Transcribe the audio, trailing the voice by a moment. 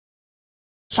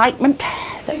excitement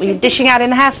that we're dishing out in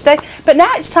the house today. But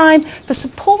now it's time for Sir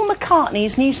Paul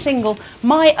McCartney's new single,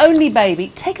 My Only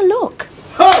Baby. Take a look.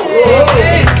 Oh,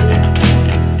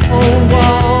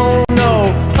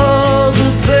 no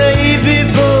other baby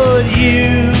but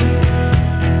you.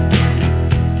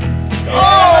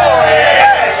 Oh,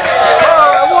 yes!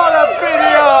 Oh, what a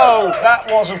video! That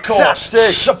was, of course, Fantastic.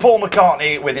 Sir Paul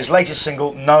McCartney with his latest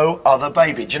single, No Other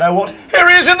Baby. Do you know what? Here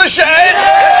he is in the shed!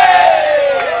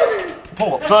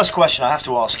 Paul, first question I have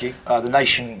to ask you. The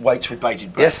nation waits with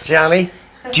bated breath. Yes, Johnny.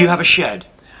 Do you have a shed?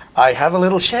 I have a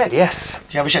little shed, yes. Do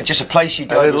you have a shed? Just a place you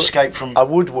go to escape from... A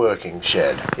woodworking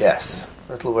shed, yes.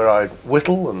 A little where I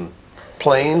whittle and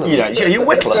plane. And You're a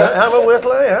whittler. I'm a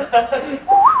whittler,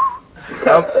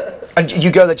 yeah. And you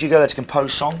go there to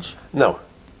compose songs? No.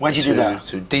 Where do you do that?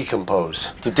 To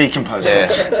decompose. To decompose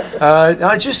Yes. songs?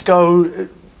 I just go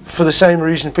for the same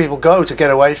reason people go, to get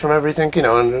away from everything, you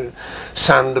know, and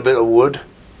sand a bit of wood.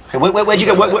 Okay, where do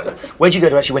you go? Where do you go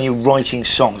to actually when you're writing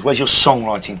songs? Where's your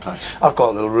songwriting place? I've got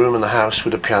a little room in the house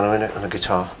with a piano in it and a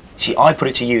guitar. See, I put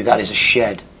it to you, that is a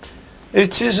shed.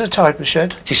 It is a type of shed.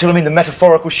 Do you see what I mean? The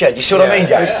metaphorical shed. Do you see what I mean,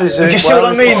 Gary? Do you see what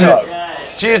I mean, though?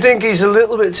 Do you think he's a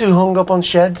little bit too hung up on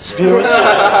sheds, viewers?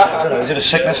 I don't know. Is it a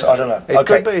sickness? I don't know. It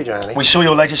could be, Johnny. We saw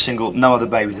your latest single, No Other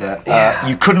Baby, there. Yeah.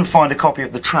 You couldn't find a copy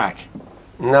of the track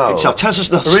No. itself. Tell us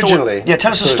the Originally. story. Yeah,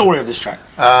 tell us the story of this track.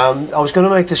 I was going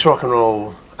to make this rock and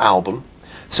roll album,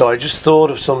 so I just thought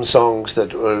of some songs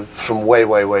that were from way,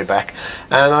 way, way back,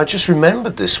 and I just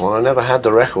remembered this one. I never had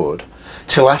the record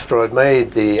till after I'd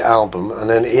made the album, and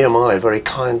then EMI very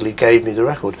kindly gave me the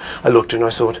record. I looked and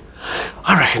I thought,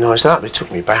 I recognise that. It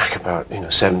took me back about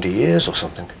 70 years or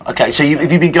something. Okay, so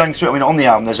have you been going through? I mean, on the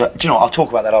album, there's a. Do you know what, I'll talk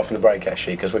about that after the break,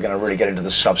 actually, because we're going to really get into the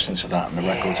substance of that and the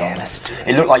records on it. Let's do it.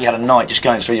 It looked like you had a night just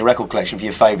going through your record collection for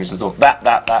your favourites and thought that,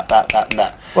 and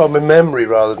that. Well, my memory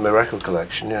rather than my record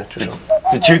collection, yeah. Just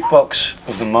The jukebox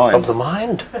of the mind. of the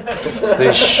mind.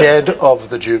 The shed of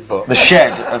the jukebox. The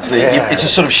shed of the. Yeah. It's a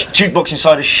sort of jukebox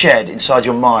inside a shed inside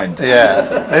your mind.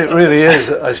 Yeah, it really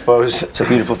is, I suppose. It's a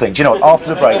beautiful thing. Do you know what?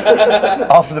 After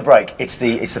the break, it's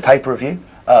the paper review.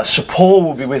 Sir Paul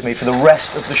will be with me for the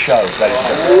rest of the show, ladies and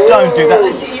gentlemen. Don't do that.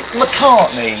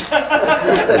 McCartney.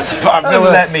 It's fabulous.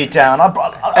 Don't let me down. I'll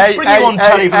bring you on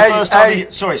telly for the first time.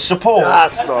 Sorry, Sir Paul.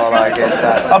 That's more like it.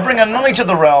 I'll bring a Knight of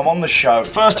the Realm on the show.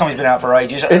 First time he's been out for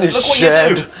ages. In his Look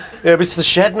shed. What you do. Yeah, but it's the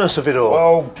shedness of it all.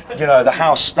 Well, the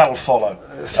house, that'll follow.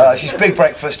 She's Big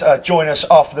Breakfast. Join us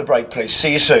after the break, please.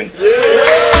 See you soon.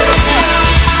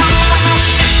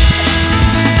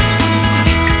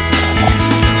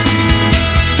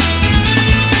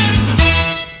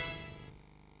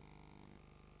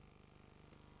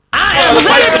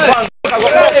 I've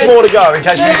got lots more to go in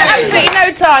case we... Absolutely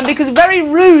no time, because very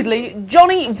rudely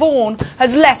Johnny Vaughan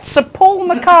has left Sir Paul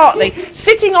McCartney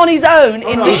sitting on his own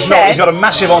in the shed. He's got a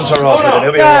massive entourage with him.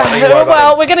 He'll be all right.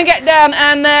 Well, we're going to get down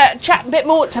and chat a bit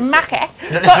more to Macca.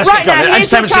 But let's right get now, going. here's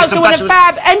the Entertainment system, with a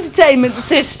fab entertainment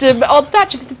system on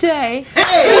Thatcher for the Day.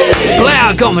 Play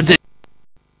our comedy.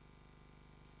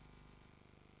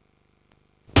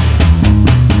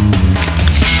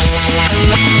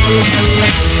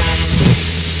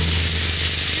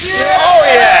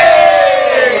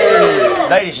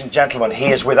 Ladies and gentlemen, he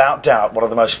is without doubt one of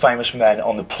the most famous men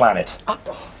on the planet.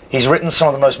 He's written some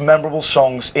of the most memorable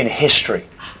songs in history.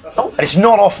 And it's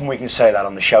not often we can say that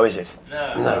on the show, is it?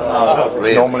 No, not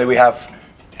really. Normally we have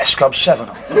S Club 7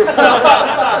 on.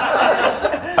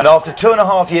 And after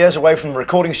 2.5 years away from the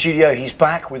recording studio, he's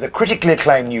back with a critically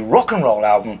acclaimed new rock and roll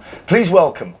album. Please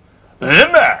welcome the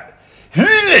man, the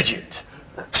legend,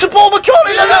 Sir Paul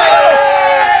McCartney.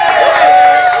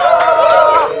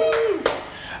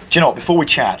 Do you know what, before we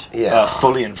chat,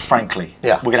 fully and frankly,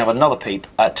 we're going to have another peep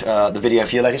at the video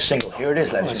for your latest single. Here it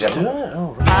is, ladies and gentlemen.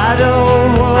 Oh, right. I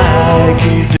don't want like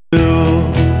you do.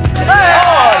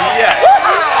 Oh, yes!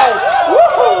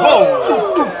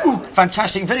 Whoa!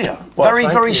 Fantastic video. Well, very,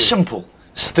 thank very you. simple.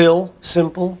 Still,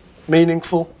 simple,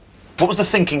 meaningful. What was the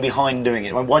thinking behind doing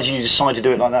it? Why did you decide to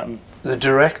do it like that? The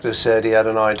director said he had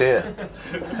an idea.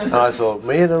 And I thought,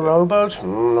 me and a rowboat?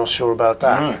 Not sure about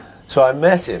that. So I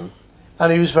met him,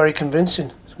 and he was very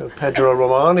convincing. So Pedro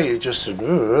Romani, he just said,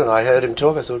 and I heard him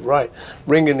talk. I thought, right,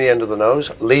 ring in the end of the nose,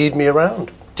 lead me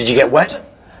around. Did you get wet?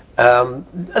 A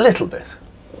little bit.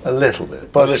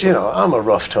 But, I'm a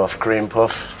rough, tough cream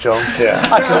puff, John. Yeah.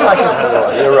 I can handle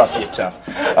it. You're rough, you're tough.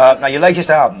 Now, your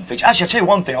latest album features... Actually, I'll tell you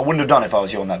one thing I wouldn't have done if I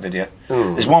was you on that video.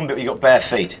 There's one bit where you got bare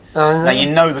feet. Now, you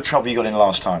know the trouble you got in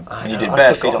last time. When you did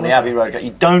bare feet on the Abbey Road.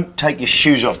 You don't take your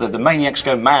shoes off. The maniacs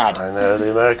go mad. I know, the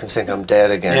Americans think I'm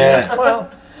dead again. Yeah. Well,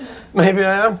 maybe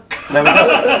I am. There we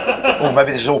go. Or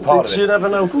maybe this is all part of it. You never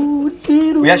know.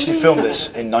 We actually filmed this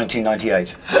in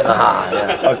 1998.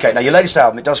 Yeah. Okay, now your latest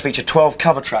album, it does feature 12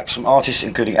 cover tracks from artists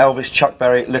including Elvis, Chuck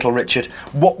Berry, Little Richard.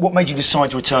 What made you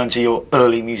decide to return to your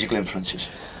early musical influences?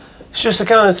 It's just the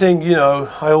kind of thing, you know,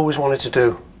 I always wanted to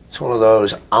do. It's one of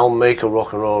those, I'll make a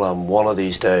rock and roll album one of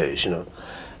these days, you know.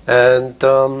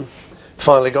 And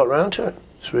finally got around to it.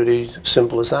 It's really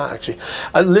simple as that, actually.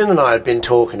 Lynn and I had been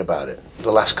talking about it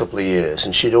the last couple of years,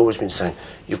 and she'd always been saying,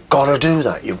 you've got to do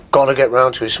that, you've got to get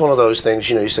round to it. It's one of those things,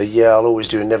 you know, you say, yeah, I'll always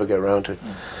do it, never get round to it.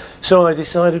 So I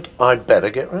decided I'd better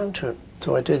get round to it.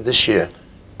 So I did this year.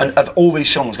 And have all these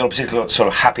songs got a particular sort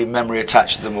of happy memory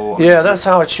attached to them? Or yeah, that's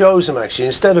how I chose them, actually.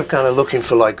 Instead of kind of looking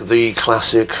for like the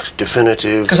classic,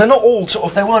 definitive... Because they're not all sort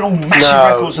of, they weren't all massive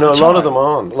records at the time. No, a lot of them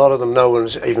aren't. A lot of them no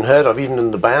one's even heard of. Even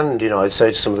in the band, you know, I'd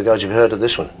say to some of the guys, you've heard of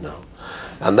this one? No.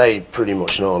 And they pretty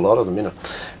much know a lot of them, you know.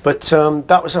 But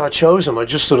that was how I chose them. I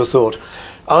just sort of thought,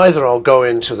 either I'll go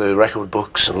into the record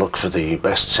books and look for the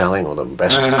best-selling or the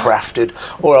best crafted,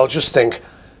 or I'll just think,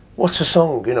 what's a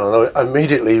song? You know, and I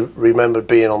immediately remembered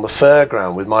being on the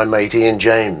fairground with my mate Ian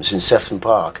James in Sefton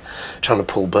Park, trying to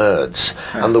pull birds,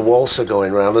 and the waltzer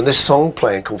going round, and this song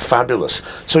playing called Fabulous.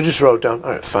 So I just wrote down,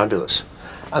 all right, Fabulous.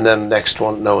 And then next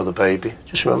one, No Other Baby,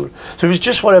 just remember. So it was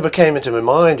just whatever came into my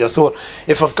mind. I thought,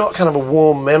 if I've got kind of a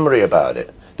warm memory about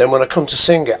it, then when I come to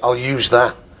sing it, I'll use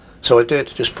that. So I did,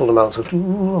 just pulled them out, and thought,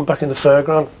 ooh, I'm back in the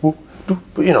fairground, ooh.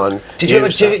 You know, and did you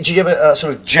ever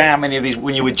sort of jam any of these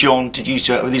when you were John? Did you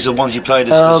were these the ones you played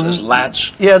as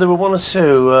lads? Yeah, there were one or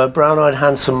two. Brown-Eyed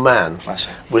Handsome Man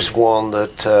Classic. Was one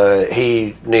that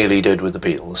he nearly did with the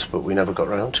Beatles, but we never got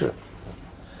round to it.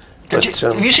 But,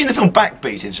 have you seen the film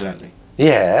Backbeat, incidentally?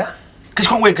 Yeah. Because it's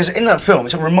quite weird, because in that film,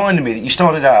 it reminded me that you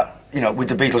started out, you know, with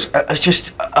the Beatles as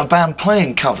just a band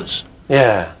playing covers.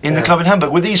 Yeah. In the club in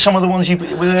Hamburg. Were these some of the ones were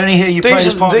there any here you played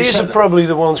as part of the set? These are probably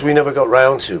the ones we never got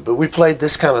round to, but we played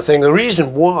this kind of thing. The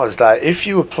reason was that if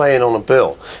you were playing on a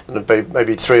bill, and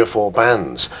maybe 3 or 4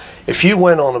 bands, if you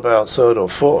went on about 3rd or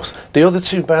 4th, the other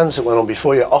 2 bands that went on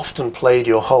before you often played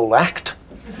your whole act.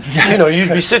 You know,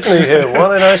 you'd be sitting here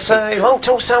one, and I say, Long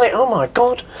Tall Sally, oh my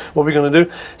God, what are we going to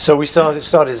do? So we started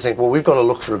to think, well, we've got to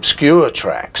look for obscure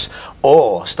tracks,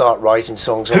 or start writing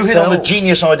songs ourselves. Who hit on the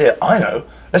genius idea? I know.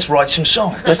 Let's write some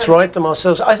songs. Let's write them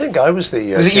ourselves. I think I was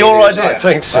the. Was it your idea? I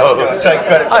think so. Take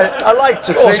credit. I like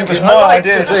to think. It was my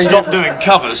idea to stop doing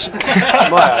covers.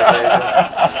 My idea.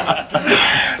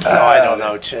 I don't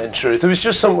know. In truth, it was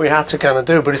just something we had to kind of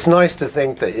do. But it's nice to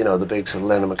think that, you know, the big sort of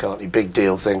Lennon McCartney big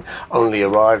deal thing only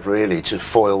arrived really to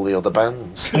foil the other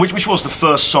bands. And which was the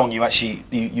first song you actually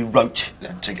you wrote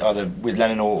either with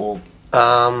Lennon or?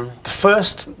 The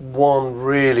first one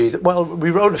really. Well,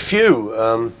 we wrote a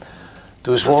few.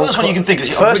 There was the first one you can think of.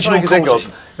 The first one you can think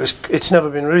of. It's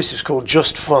never been released. It's called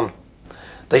Just Fun.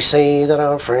 They say that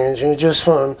our friends are just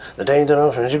fun. The day that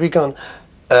our friends will be gone.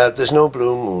 There's no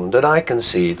blue moon that I can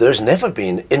see. There's never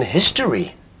been in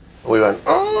history. We went,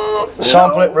 oh,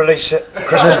 sample it, release it.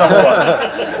 Christmas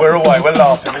 #1. We're away, we're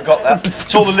laughing, we've got that.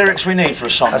 It's all the lyrics we need for a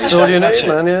song. That's all you need,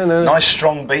 man, yeah. No. Nice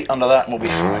strong beat under that and we'll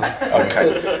be fine.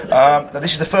 Okay. Now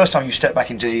this is the first time you've stepped back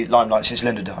into the limelight since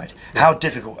Linda died. How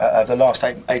difficult have the last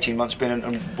 18 months been,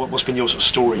 and what's been your sort of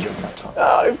story during that time?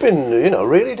 It's been, you know,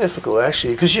 really difficult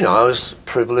actually, because, you know, I was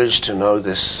privileged to know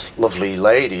this lovely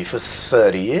lady for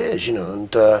 30 years, you know,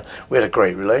 and we had a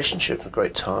great relationship, a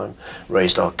great time,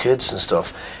 raised our kids and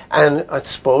stuff. And I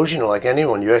suppose, you know, like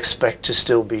anyone, you expect to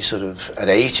still be sort of at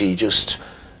 80 just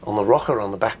on the rocker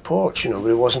on the back porch, you know, but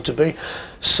it wasn't to be.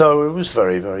 So it was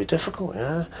very, very difficult,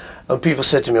 yeah. And people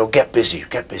said to me, oh, get busy,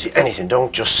 anything,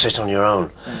 don't just sit on your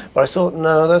own. But I thought,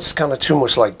 no, that's kind of too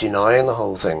much like denying the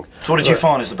whole thing. So what did you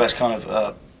find is the best kind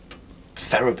of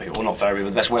therapy, or not therapy,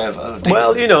 but the best way of dealing well,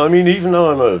 with it? You know, I mean, even though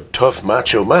I'm a tough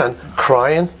macho man,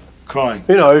 crying.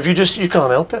 You know, if you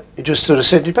can't help it. You just sort of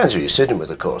sit, depends who you're sitting with,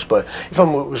 of course, but if I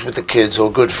was with the kids or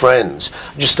good friends,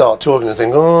 I just start talking and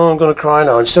think, oh, I'm going to cry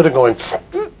now. Instead of going,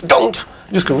 don't,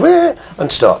 just go, where? And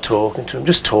start talking to them,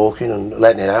 just talking and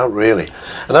letting it out, really.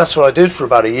 And that's what I did for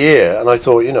about a year, and I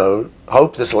thought, you know,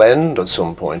 hope this will end at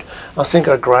some point. I think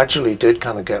I gradually did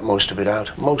kind of get most of it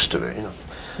out, most of it, you know.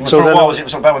 So for a while, was it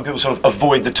sort of bad when people sort of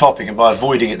avoid the topic, and by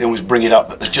avoiding it, they always bring it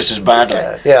up just as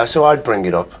badly? Yeah, so I'd bring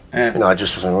it up. Yeah. You know, I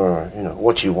just was like, oh, you know,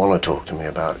 what do you want to talk to me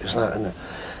about? Isn't that, isn't it?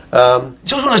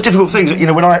 It's always one of those difficult things. You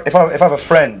know, if I have a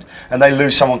friend and they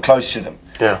lose someone close to them,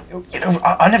 yeah. You know,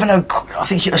 I never know. I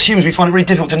think he assumes we find it really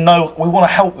difficult to know. We want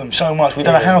to help them so much, we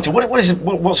don't know how to.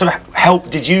 What sort of help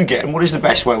did you get, and what is the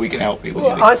best way we can help people?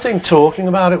 Well, I think talking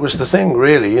about it was the thing,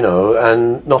 really. You know,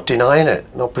 and not denying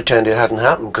it, not pretending it hadn't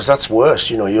happened, because that's worse.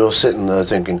 You know, you're sitting there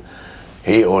thinking,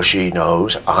 he or she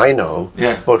knows, I know,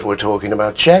 but we're talking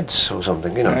about sheds or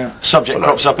something, you know. Yeah. Subject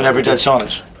crops up in every dead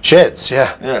silence. Sheds,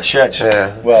 yeah. Yeah, sheds.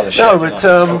 Yeah. Well, the sheds.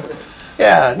 No, but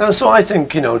yeah, no. So I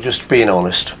think, you know, just being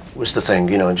honest was the thing,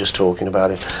 you know, and just talking about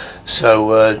it.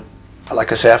 So,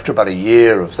 like I say, after about a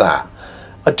year of that,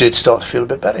 I did start to feel a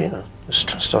bit better, you know.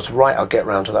 Start to write. I'll get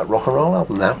round to that rock and roll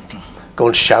album now. Go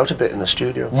and shout a bit in the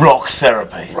studio. Rock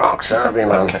therapy. Rock therapy,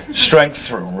 man. Okay. Strength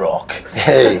through rock.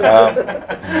 Hey.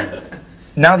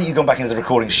 Now that you've gone back into the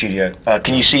recording studio,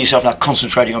 can you see yourself now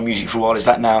concentrating on music for a while? Is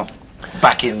that now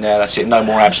back in there? That's it. No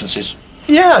more absences.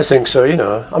 Yeah, I think so, you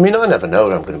know. I mean, I never know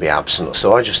that I'm going to be absent,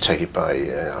 so I just take it by,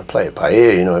 I play it by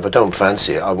ear, you know. If I don't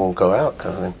fancy it, I won't go out,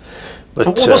 kind of thing. But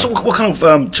what kind of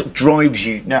sort of drives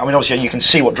you now? I mean, obviously you can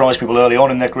see what drives people early on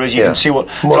in their careers. You can see what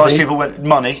drives people when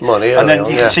money, and then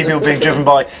you can see people being driven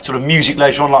by sort of music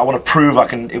later on. Like, I want to prove I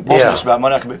can. It wasn't just about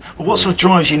money. But what sort of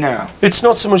drives you now? It's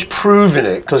not so much proving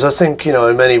it, because I think, you know,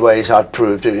 in many ways I've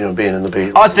proved it. You know, being in the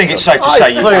Beatles. I think it's safe to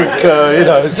say. You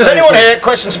know. Does anyone here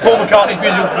question Paul McCartney's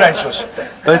musical credentials?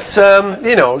 But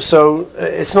you know, so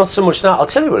it's not so much that. I'll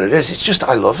tell you what it is. It's just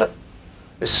I love it.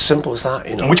 As simple as that,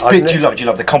 you know. And which bit do you love? Do you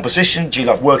love the composition? Do you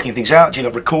love working things out? Do you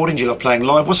love recording? Do you love playing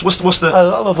live? What's the? I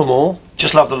love them all.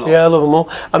 Just love the lot. Yeah, I love them all.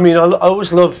 I mean, I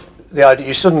always love the idea.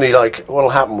 You suddenly, like, what'll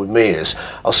happen with me is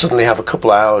I'll suddenly have a couple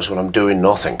of hours when I'm doing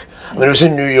nothing. I mean, I was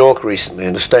in New York recently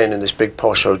and I was staying in this big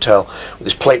posh hotel with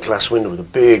this plate glass window with a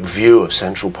big view of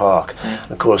Central Park. And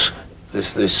of course,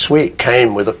 this suite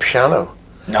came with a piano.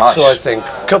 Nice. So I think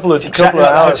a couple of exactly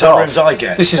hours like off. rooms I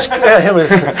get. This is, but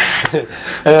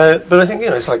I think,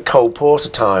 you know, it's like Cole Porter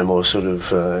time or sort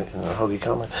of you know, Huggy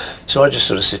Comer. So I just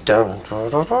sort of sit down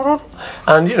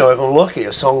and you know, if I'm lucky,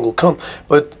 a song will come.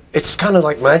 But it's kind of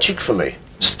like magic for me.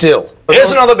 Still.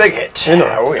 Here's another big hit. You know,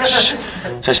 I wish.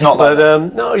 So it's not like.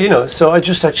 But no, you know. So I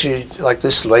just actually like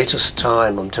this latest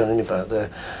time I'm telling you about the.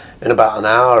 In about an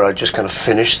hour, I just kind of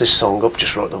finished this song up,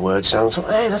 just wrote the words down.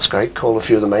 Thought, hey, that's great. Call a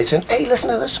few of the mates in. Hey,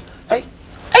 listen to this. Hey,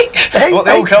 hey. Well,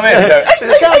 they all come in and go,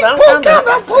 hey, calm down,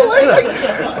 Paul.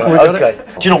 Okay.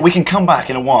 Do you know, we can come back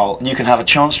in a while and you can have a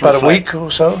chance to About a week or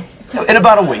so? In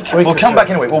about a week. We'll come back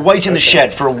in a week. We'll wait in the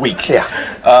shed for a week. Yeah.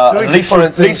 So we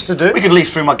find things to do. We could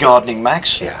leaf through my gardening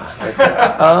max. Yeah.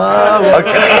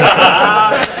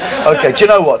 Okay. Okay, do you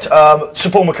know what? Sir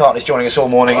Paul McCartney's joining us all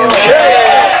morning in the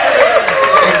shed.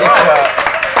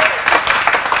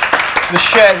 The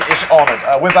shed is honoured.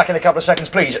 We're back in a couple of seconds.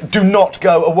 Please do not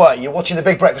go away. You're watching The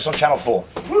Big Breakfast on Channel 4.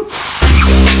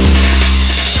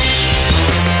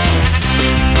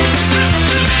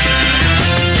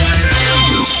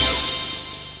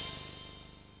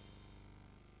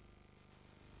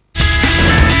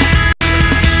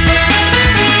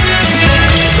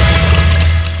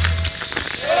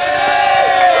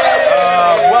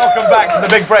 Back to The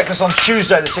Big Breakfast on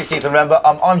Tuesday the 16th of November.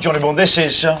 I'm Johnny Vaughan. This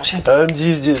is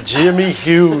Jimmy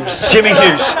Hughes. Jimmy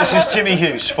Hughes. This is Jimmy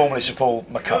Hughes, formerly Sir Paul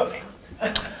McCartney.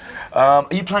 Are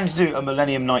you planning to do a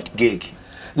Millennium Night gig?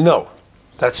 No.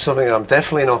 That's something I'm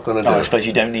definitely not going to do. I suppose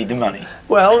you don't need the money.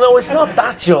 Well, no, it's not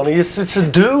that, Johnny. It's a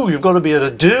do. You've got to be at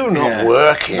a do, not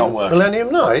working. Not working.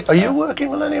 Millennium Night. Are you working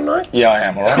Millennium Night? Yeah, I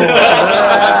am. All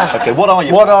right. Okay. What are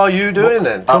you? What are you doing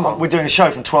then? Come on. We're doing a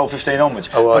show from 12:15 onwards.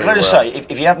 Oh, but can I just say,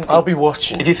 if you haven't, I'll be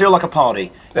watching. If you feel like a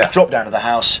party, drop down to the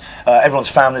house. Everyone's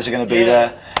families are going to be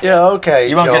there. Yeah, okay.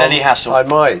 You won't get any hassle. I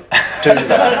might do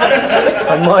that.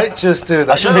 I might just do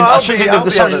that. I shouldn't think the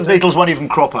Sgt. Beatles won't even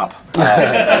crop up.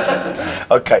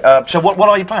 Okay. So what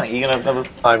are you planning? Are you going to have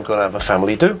a... I'm going to have a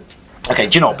family do. Okay,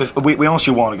 do you know, we asked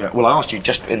you a while ago, well, I asked you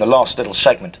just in the last little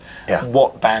segment,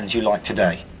 what bands you like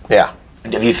today. Yeah.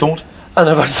 And have you thought? I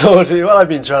never thought, well, I've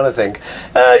been trying to think.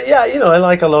 Yeah, you know, I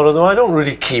like a lot of them. I don't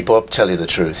really keep up, tell you the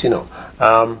truth, you know.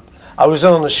 I was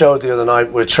on the show the other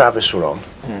night where Travis were on.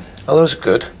 And those are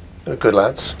good. They're good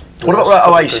lads. What about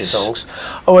Oasis? Songs.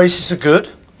 Oasis are good.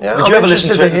 Yeah, would you ever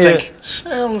listen to it and think,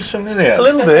 sounds familiar? A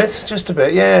little bit, just a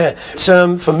bit, yeah. It's,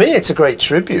 for me, it's a great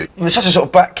tribute. There's such a sort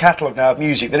of back catalogue now of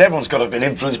music that everyone's got to have been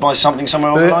influenced by something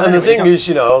somewhere along the line. And the thing is,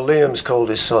 you know, Liam's called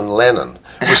his son Lennon.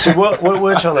 We said, we're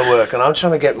trying to work, and I'm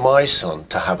trying to get my son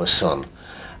to have a son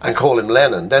and call him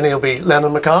Lennon. Then he'll be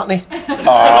Lennon McCartney.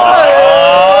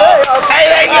 Oh. Okay,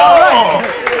 then you're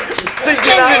right. Ladies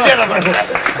and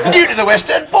gentlemen, new to the West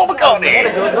End, Paul McCartney. Do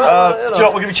you know what,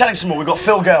 we're going to be chatting some more. We've got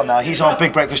Phil Gale now. He's our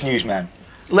Big Breakfast newsman.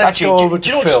 Let's go over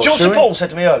to Phil. Do you know what Paul said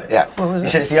to me earlier? Yeah. He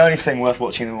said it's the only thing worth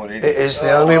watching in the morning. It is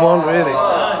the only one, really.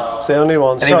 It's the only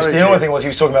one. And the only thing was he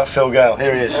was talking about Phil Gale.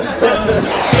 Here he is.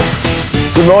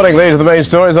 Good morning. These are the main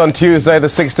stories on Tuesday, the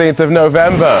 16th of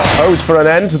November. Hopes for an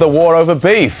end to the war over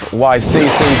beef. Why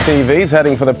CCTV's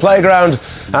heading for the playground.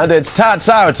 And it's tats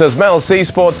out as Mel C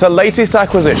sports her latest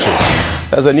acquisition.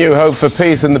 There's a new hope for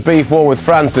peace in the beef war with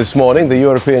France this morning. The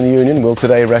European Union will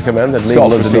today recommend that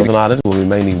Scotland and Northern Ireland will be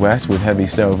mainly wet with heavy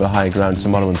snow over high ground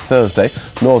tomorrow and Thursday.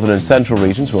 Northern and central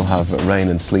regions will have rain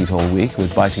and sleet all week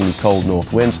with bitingly cold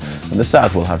north winds, and the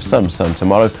south will have some sun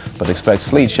tomorrow, but expect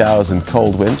sleet showers and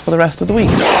cold winds for the rest of the week.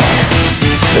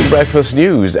 Big breakfast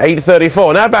news,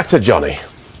 8:34. Now back to Johnny.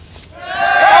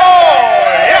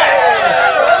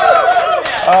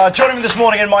 Joining me this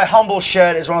morning in my humble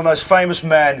shed is one of the most famous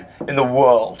men in the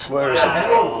world. Where is he?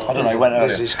 I don't know, he went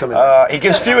earlier. He's coming. He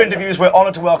gives few interviews. We're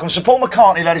honoured to welcome Sir Paul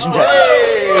McCartney, ladies and gentlemen.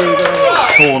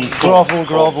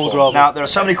 Grovel. Now, there are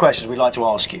so many questions we'd like to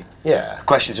ask you. Yeah.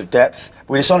 Questions of depth.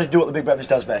 We decided to do what the Big Breakfast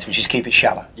does best, which is keep it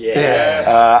shallow.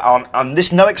 Yeah. On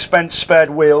this no expense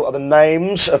spared wheel are the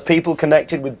names of people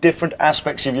connected with different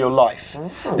aspects of your life.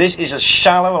 This is as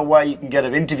shallow a way you can get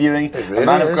of interviewing a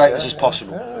man of greatness as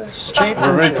possible. It's cheap. We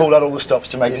really pulled out all the stops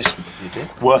to make this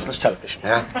worthless television.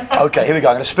 Yeah. Okay, here we go.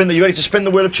 I'm going to spin the. You ready to spin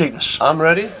the wheel of cheapness? I'm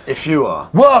ready, if you are.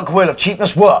 Work, wheel of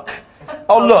cheapness, work.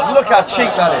 Oh, look how cheap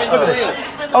that is. Look at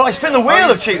this. Oh, I spin the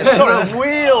wheel of cheapness. Sorry. The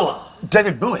wheel.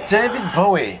 David Bowie. David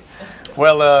Bowie.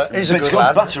 Well, he's a good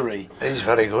lad. Battery. He's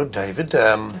very good, David.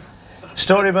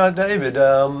 Story about David.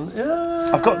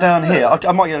 I've got down here.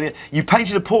 I might get it. You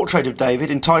painted a portrait of David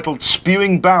entitled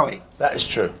 "Spewing Bowie." That is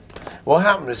true. What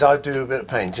happened is I do a bit of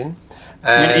painting.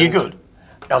 Are you good?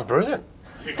 I'm brilliant.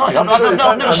 Oh,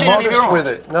 I've never seen any of your with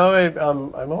it. No,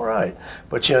 I'm all right.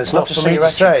 But you know, it's not for me to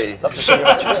say.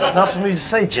 Not for me to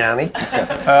say, Johnny.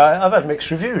 I've had mixed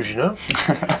reviews, you know.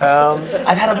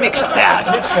 I've had a mixed bag.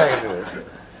 Mixed bag of reviews.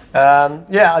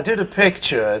 Yeah, I did a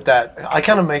picture that I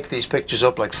kind of make these pictures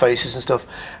up like faces and stuff,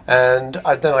 and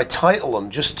then I title them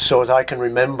just so that I can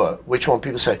remember which one.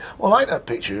 People say, "Well, I like that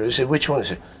picture." I say, "Which one?" I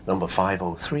say, "Number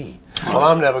 503." Well,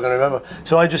 I'm never going to remember,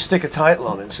 so I just stick a title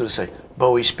on it and sort of say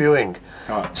Bowie spewing.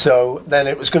 Right. So then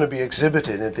it was going to be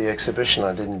exhibited at the exhibition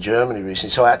I did in Germany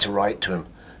recently. So I had to write to him,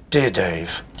 "Dear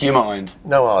Dave, do you mind?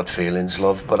 No hard feelings,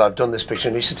 love, but I've done this picture,"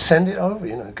 and he said, "Send it over.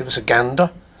 You know, give us a gander."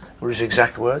 Were his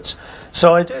exact words.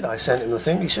 So I did. I sent him the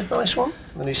thing. He said, "Nice one,"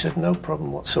 and he said, "No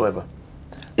problem whatsoever."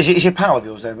 Is he a pal of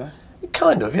yours, David?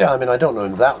 Kind of, yeah. I mean, I don't know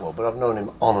him that well, but I've known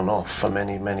him on and off for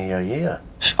many a year.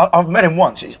 I've met him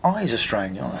once. His eyes are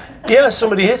strange, aren't they? Yeah,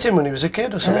 somebody hit him when he was a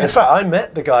kid or something. In fact, I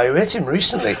met the guy who hit him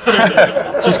recently.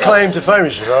 It's his claim to fame.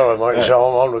 He said, "Oh, I might say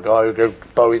I'm the guy who gave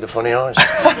Bowie the funny eyes."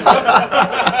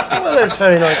 Well, that's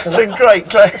very nice. It's a great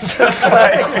claim to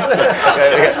fame.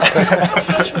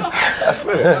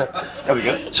 There we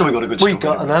go. So we got a good story. We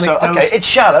got an anecdote. So, okay, it's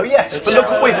shallow, yes. But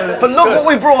look what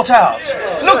we brought out.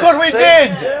 Look what we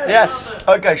did. Yes.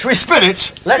 Okay, shall we spin it?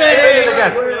 Let's spin it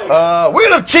again.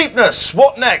 Wheel of cheapness.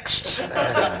 What next?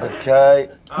 Okay.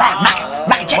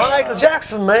 Michael Jackson. Michael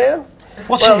Jackson, man.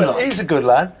 What's he like? He's a good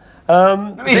lad.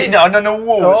 Is he? No.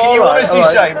 Whoa. Can you honestly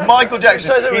say Michael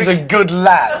Jackson? He's a good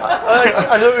lad.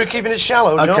 I thought we were keeping it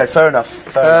shallow, John. Okay, fair enough.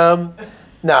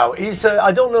 No, he's.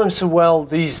 I don't know him so well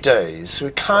these days. We're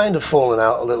kind of fallen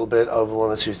out a little bit over one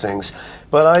or two things.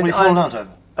 But We've fallen out over?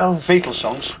 Oh, Beatles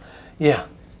songs. Yeah.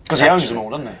 Because he owns them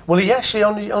all, doesn't he? Well, he actually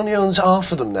only owns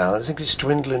half of them now. I think it's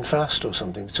dwindling fast or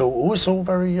something. So it's all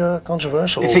very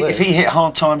controversial. If he hit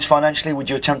hard times financially, would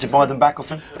you attempt to buy them back off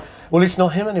him? Well, it's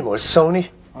not him anymore. It's Sony.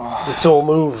 Oh. It's all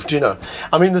moved, you know.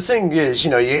 I mean, the thing is,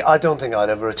 you know, I don't think I'd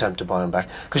ever attempt to buy them back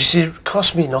because you see, it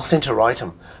cost me nothing to write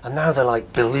them, and now they're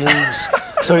like billions.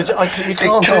 So you can't do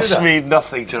that. It cost me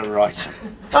nothing to write them.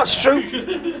 That's true.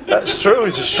 That's true.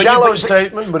 It's a shallow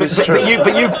statement, but it's true.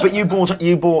 But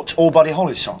you bought All Buddy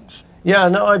Holly's songs. Yeah,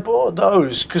 no, I bought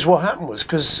those because what happened was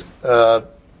because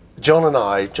John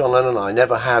Lennon and I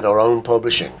never had our own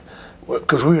publishing.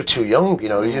 Because we were too young, you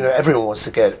know, everyone wants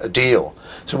to get a deal.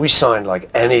 So we signed like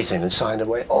anything and signed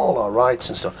away all our rights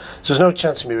and stuff. So there's no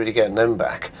chance of me really getting them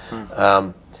back.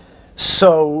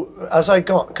 So as I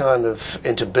got kind of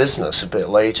into business a bit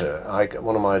later,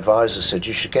 one of my advisors said,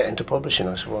 "You should get into publishing."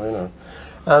 I said, "Well, you know."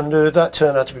 And that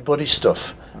turned out to be Buddy's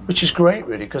stuff, which is great,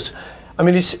 really, because, I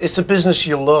mean, it's a business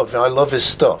you love. I love his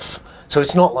stuff. So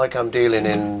it's not like I'm dealing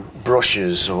in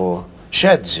brushes or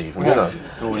sheds even, you know.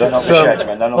 Ooh, they're not the sheds,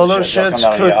 man. Well, those sheds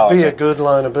could be a good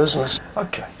line of business.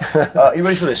 Okay. Are you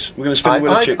ready for this? We're going to spin the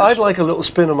wheel of cheapness. I'd like a little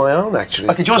spin of my own, actually.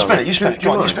 Okay, do you want to spin it? You spin it.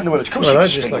 Go on, you spin the wheel. Of course you can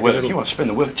spin the wheel. If you want to spin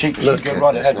the wheel of cheapness, you go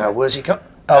right ahead. Now, where's he got?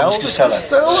 Elvis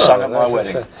Costello sung at my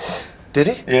wedding. Did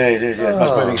he? Yeah, he did, yeah. It's the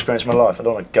most moving experience of my life. I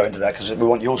don't want to go into that because we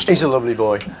want your story. He's a lovely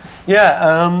boy.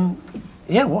 Yeah,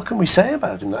 yeah, what can we say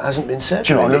about him that hasn't been said?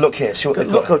 Do you know, really? look here, see what they've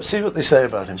Look got. up, see what they say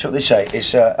about him. So what they say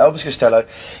is Elvis Costello.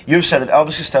 You've said that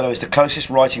Elvis Costello is the closest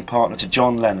writing partner to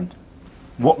John Lennon.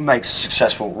 What makes a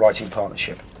successful writing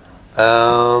partnership?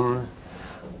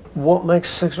 What makes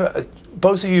a successful?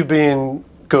 Both of you being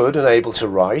good and able to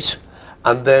write,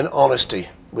 and then honesty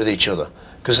with each other.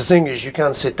 Because the thing is, you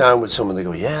can't sit down with someone and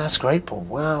they go, yeah, that's great, Paul.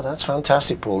 Wow, that's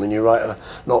fantastic, Paul. And you write a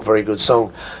not very good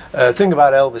song. The thing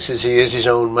about Elvis is he is his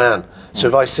own man. So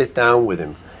if I sit down with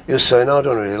him, he'll say, no, I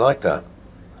don't really like that.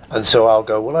 And so I'll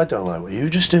go, well, I don't like what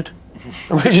you just did.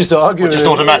 And we just argue. Just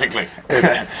automatically.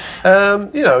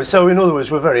 You know, so in other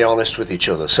words, we're very honest with each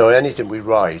other. So anything we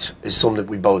write is something that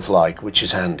we both like, which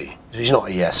is handy. He's not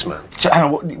a yes man. So,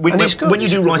 Hannah, when you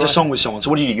do write a song with someone,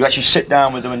 so what do? You actually sit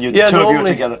down with them and you two of you are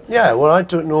together? Yeah,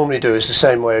 what I normally do is the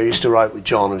same way I used to write with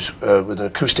John, with an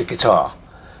acoustic guitar,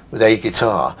 with a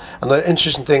guitar. And the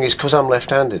interesting thing is, because I'm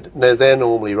left-handed, they're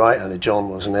normally right-handed, John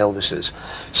was and Elvis is.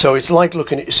 So it's like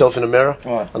looking at yourself in a mirror,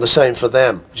 right. And the same for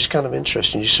them. It's just kind of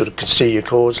interesting. You sort of can see your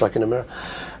chords like in a mirror.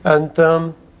 And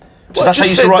so that's how you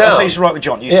used to write. That's how you used to write with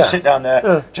John. You used to sit down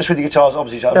there, just with the guitars,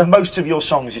 obviously. So most of your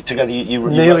songs together, you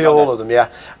nearly all of them, yeah.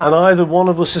 And either one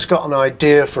of us has got an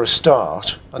idea for a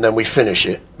start, and then we finish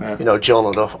it. Yeah. You know, John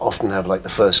would often have like the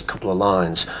first couple of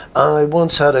lines. I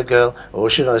once had a girl, or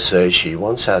should I say, she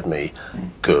once had me.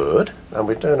 Good, and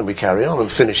we carry on and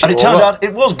finish it. And it turned out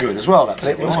it was good as well.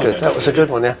 It was good. That was a good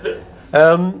one, yeah.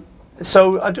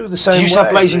 So I do the same. Did you way,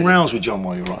 start blazing rows with John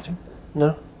while you were writing?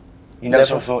 No. You never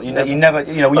sort of thought, you never,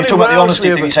 when you talk about the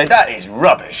honesty thing, you say, that is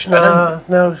rubbish. No,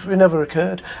 it never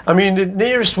occurred. I mean, the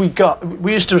nearest we got,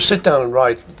 we used to sit down and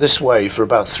write this way for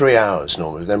about 3 hours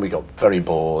normally, then we got very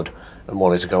bored and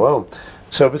wanted to go home.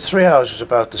 So, but 3 hours was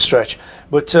about the stretch.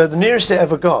 But the nearest it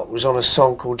ever got was on a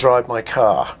song called Drive My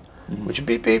Car, which is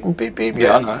beep, beep, and beep, beep.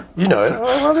 Yeah, I know. You know it.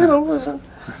 Well, you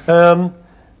know,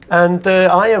 and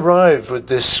I arrived with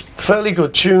this fairly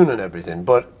good tune and everything,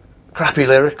 but crappy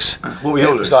lyrics. What were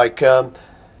your lyrics? It was like,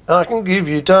 I can give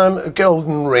you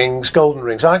golden rings.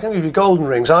 I can give you golden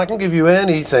rings. I can give you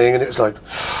anything. And it was like,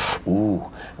 ooh.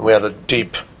 And we had a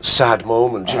deep, sad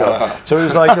moment, you know. So it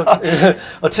was like,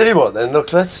 I'll tell you what then,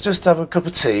 look, let's just have a cup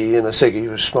of tea and a ciggy. We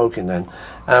were smoking then.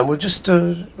 And we'll just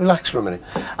relax for a minute.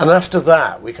 And after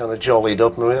that, we kind of jollied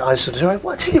up. And I said,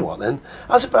 well, I'll tell you what then.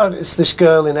 How's about it's this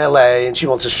girl in LA and she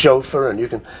wants a chauffeur and you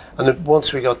can... And then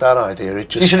once we got that idea, it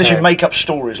just... You should make up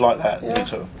stories like that.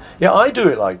 Yeah. Yeah, I do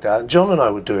it like that. John and I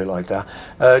would do it like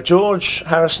that. George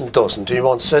Harrison doesn't. He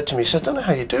once said to me, he said, I don't know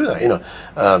how you do that. You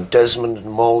know, Desmond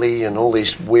and Molly and all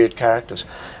these weird characters.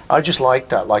 I just like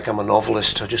that, like I'm a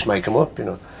novelist. I just make them up, you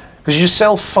know. Because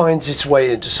yourself finds its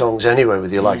way into songs anyway,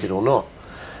 whether you like it or not.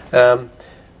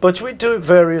 But we do it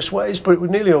various ways, but it would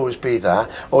nearly always be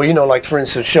that. Or, you know, like, for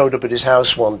instance, showed up at his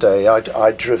house one day.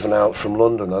 I'd driven out from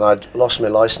London and I'd lost my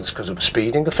licence because of a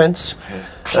speeding offence. Yeah.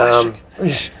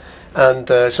 Classic. And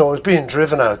so I was being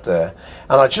driven out there,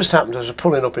 and I just happened, as I was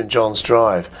pulling up in John's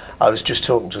drive, I was just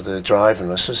talking to the driver,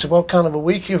 and I said, what kind of a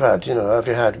week you've had? You know, have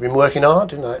you had? Been working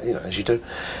hard? You know, as you do.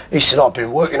 He said, I've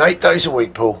been working 8 days a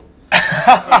week, Paul. So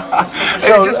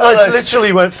I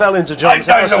literally fell into John's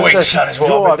house. 8 days a week, son, is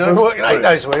what I've been doing. Working 8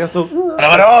 days a week. I thought, and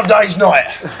I had a hard day's night.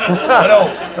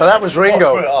 Well, that was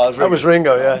Ringo. That was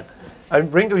Ringo, yeah.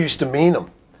 And Ringo used to mean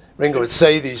them. Ringo would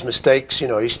say these mistakes, you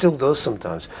know, he still does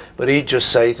sometimes, but he'd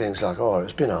just say things like, oh,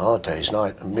 it's been a hard day's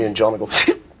night, and me and John would go,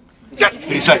 did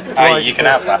he say, hey, you can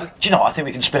have that? Do you know what, I think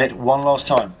we can spin it one last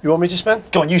time. You want me to spin?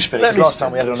 Go on, you spin it, because last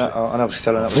time we had it on Elvis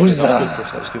Costello. That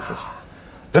was good for us.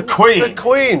 The Queen. The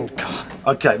Queen.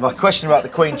 Okay, my question about the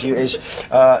Queen to you is,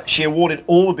 she awarded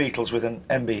all the Beatles with an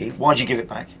MBE. Why'd you give it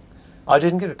back? I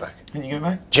didn't give it back. Didn't you give it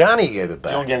back? Johnny gave it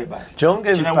back. John gave it back. John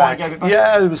gave it back. Do you know why he gave it back?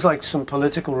 Yeah, there was like some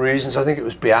political reasons. I think it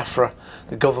was Biafra.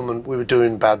 The government, we were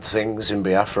doing bad things in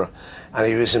Biafra, and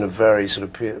he was in a very sort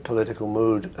of political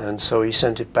mood, and so he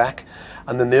sent it back.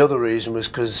 And then the other reason was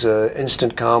because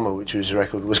Instant Karma, which was a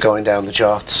record, was going down the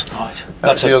charts. Right.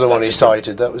 That's the other one he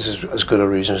cited. That was as good a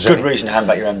reason as any. Good reason to hand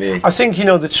back your MBE. I think, you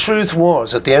know, the truth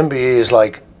was that the MBE is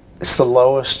like, it's the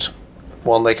lowest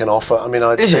one they can offer. I mean,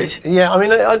 is it? Yeah, I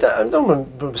mean, I don't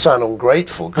want to sound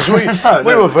ungrateful, because we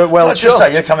were very well Let's just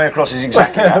say you're coming across as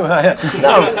exactly that.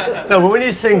 No, but when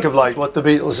you think of like what the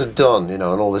Beatles had done, you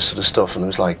know, and all this sort of stuff, and there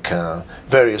was like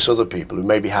various other people who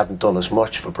maybe hadn't done as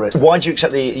much for Britain. Why did you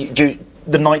accept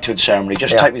the knighthood ceremony?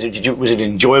 Just take me. Was it an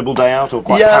enjoyable day out or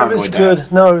quite paranoid? Yeah, it was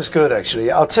good. No, it was good actually.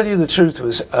 I'll tell you the truth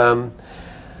was.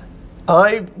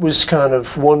 I was kind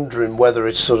of wondering whether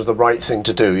it's sort of the right thing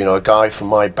to do, you know, a guy from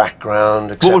my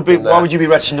background. Why would you be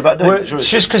reticent about doing it? It's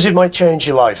just because it might change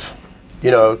your life, you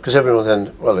know, because everyone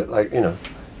then, well, you know,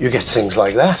 you get things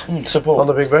like that support on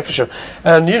the Big Breakfast Show.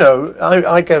 And you know,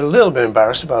 I get a little bit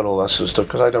embarrassed about all that sort of stuff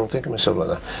because I don't think of myself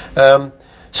like that.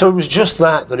 So it was just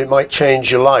that it might change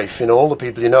your life, you know, all the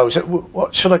people you know. So,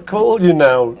 what should I call you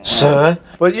now, sir?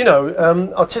 But, you know,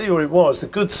 I'll tell you what it was. The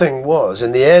good thing was,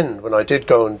 in the end, when I did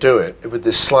go and do it with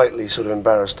this slightly sort of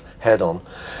embarrassed head on,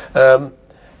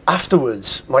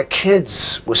 afterwards, my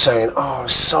kids were saying, "Oh, it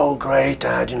was so great,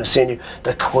 Dad, you know, seeing you,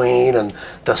 the Queen and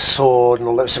the sword and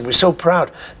all that." So we're so proud.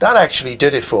 That actually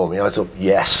did it for me. I thought,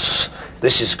 yes,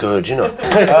 this is good, you know.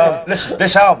 Listen,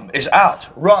 this album is out.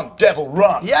 Run, Devil,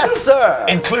 Run. Yes, sir.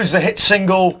 Includes the hit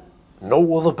single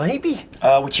No Other Baby,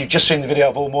 which you've just seen the video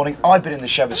of all morning. I've been in the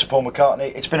show with Sir Paul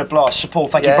McCartney. It's been a blast. Sir Paul,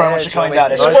 thank you very much for coming down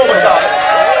here. Sir Paul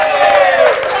McCartney.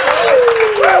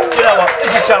 You know what?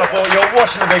 This is Channel 4. You're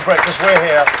watching The Big Breakfast. We're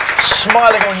here,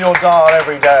 smiling on your dial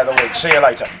every day of the week. See you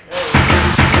later.